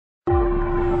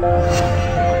Hi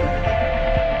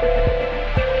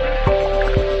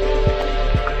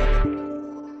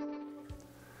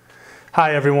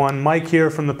everyone, Mike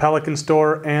here from the Pelican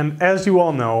store, and as you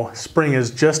all know, spring is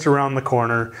just around the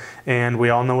corner, and we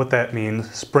all know what that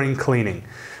means, spring cleaning.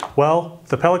 Well,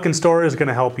 the Pelican store is going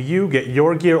to help you get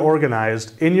your gear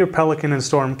organized in your Pelican and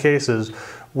Storm cases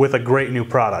with a great new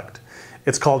product.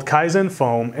 It's called Kaizen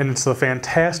foam, and it's the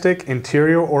fantastic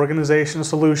interior organization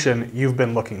solution you've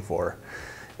been looking for.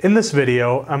 In this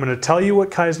video, I'm going to tell you what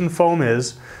Kaizen foam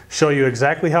is, show you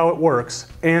exactly how it works,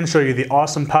 and show you the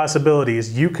awesome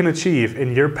possibilities you can achieve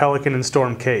in your Pelican and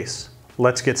Storm case.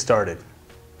 Let's get started.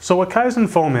 So what Kaizen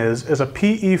foam is a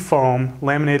PE foam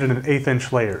laminated in 1/8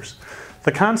 inch layers.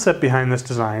 The concept behind this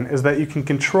design is that you can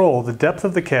control the depth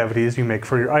of the cavities you make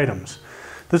for your items.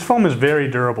 This foam is very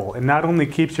durable and not only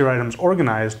keeps your items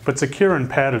organized, but secure and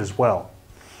padded as well.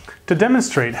 To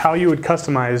demonstrate how you would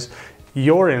customize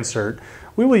your insert,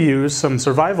 we will use some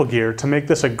survival gear to make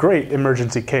this a great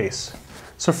emergency case.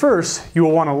 So first, you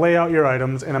will want to lay out your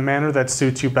items in a manner that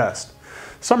suits you best.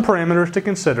 Some parameters to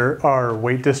consider are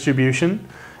weight distribution,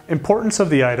 importance of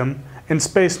the item, and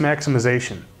space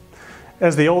maximization.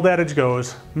 As the old adage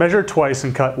goes, measure twice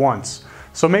and cut once,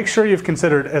 so make sure you've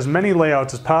considered as many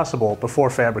layouts as possible before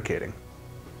fabricating.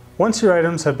 Once your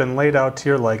items have been laid out to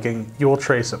your liking, you will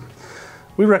trace them.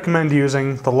 We recommend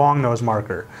using the long nose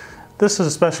marker. This is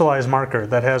a specialized marker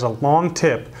that has a long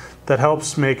tip that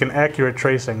helps make an accurate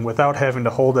tracing without having to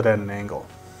hold it at an angle.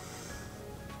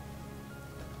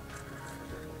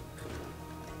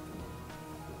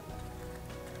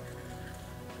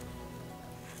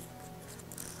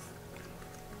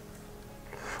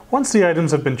 Once the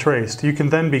items have been traced, you can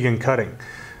then begin cutting.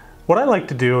 What I like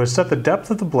to do is set the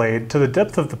depth of the blade to the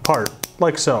depth of the part,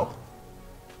 like so.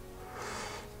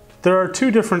 There are two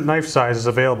different knife sizes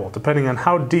available depending on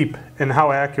how deep and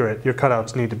how accurate your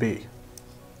cutouts need to be.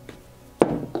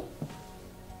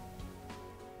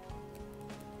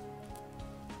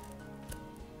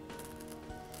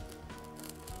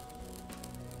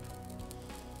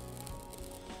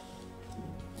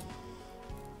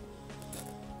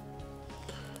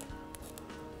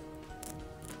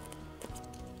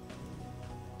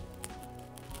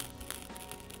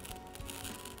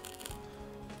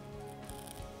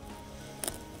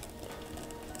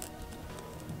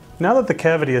 Now that the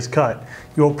cavity is cut,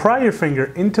 you will pry your finger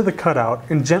into the cutout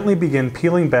and gently begin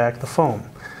peeling back the foam.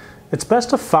 It's best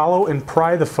to follow and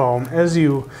pry the foam as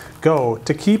you go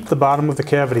to keep the bottom of the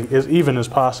cavity as even as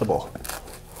possible.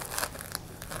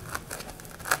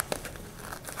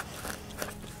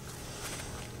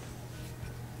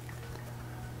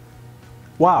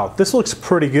 Wow, this looks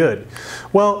pretty good.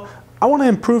 Well, I want to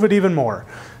improve it even more.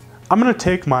 I'm going to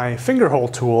take my finger hole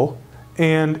tool,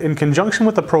 and in conjunction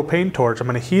with the propane torch, I'm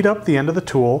going to heat up the end of the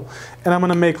tool, and I'm going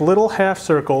to make little half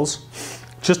circles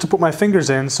just to put my fingers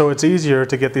in so it's easier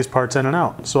to get these parts in and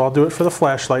out. So I'll do it for the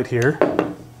flashlight here.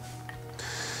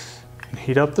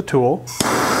 Heat up the tool.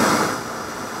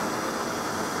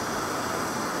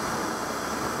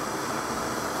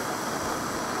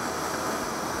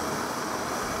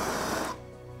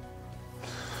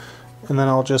 And then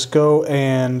I'll just go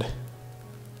and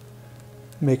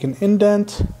make an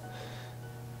indent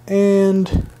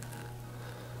and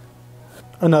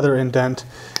another indent.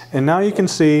 And now you can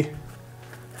see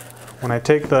when I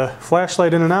take the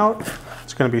flashlight in and out,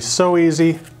 it's going to be so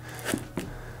easy.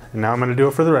 And now I'm going to do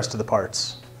it for the rest of the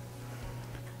parts.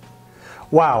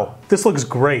 Wow, this looks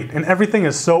great, and everything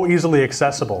is so easily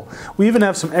accessible. We even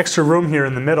have some extra room here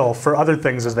in the middle for other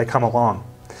things as they come along.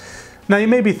 Now you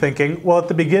may be thinking, well, at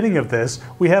the beginning of this,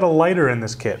 we had a lighter in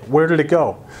this kit. Where did it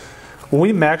go? Well,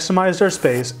 we maximized our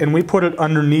space and we put it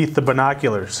underneath the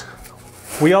binoculars.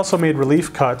 We also made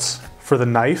relief cuts for the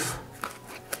knife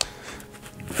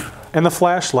and the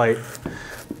flashlight,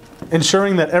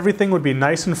 ensuring that everything would be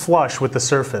nice and flush with the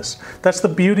surface. That's the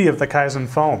beauty of the Kaizen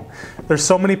foam. There's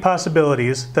so many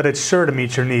possibilities that it's sure to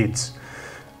meet your needs.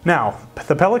 Now,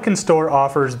 the Pelican store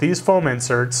offers these foam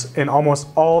inserts in almost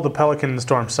all the Pelican and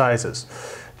Storm sizes.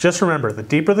 Just remember, the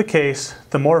deeper the case,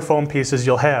 the more foam pieces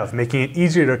you'll have, making it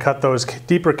easier to cut those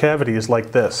deeper cavities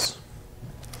like this.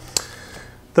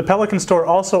 The Pelican store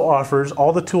also offers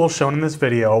all the tools shown in this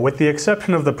video with the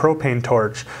exception of the propane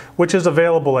torch, which is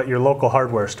available at your local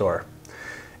hardware store.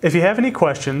 If you have any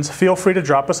questions, feel free to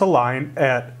drop us a line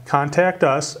at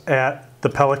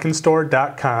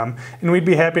contactus@thepelicanstore.com and we'd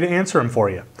be happy to answer them for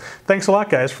you. Thanks a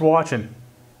lot guys for watching.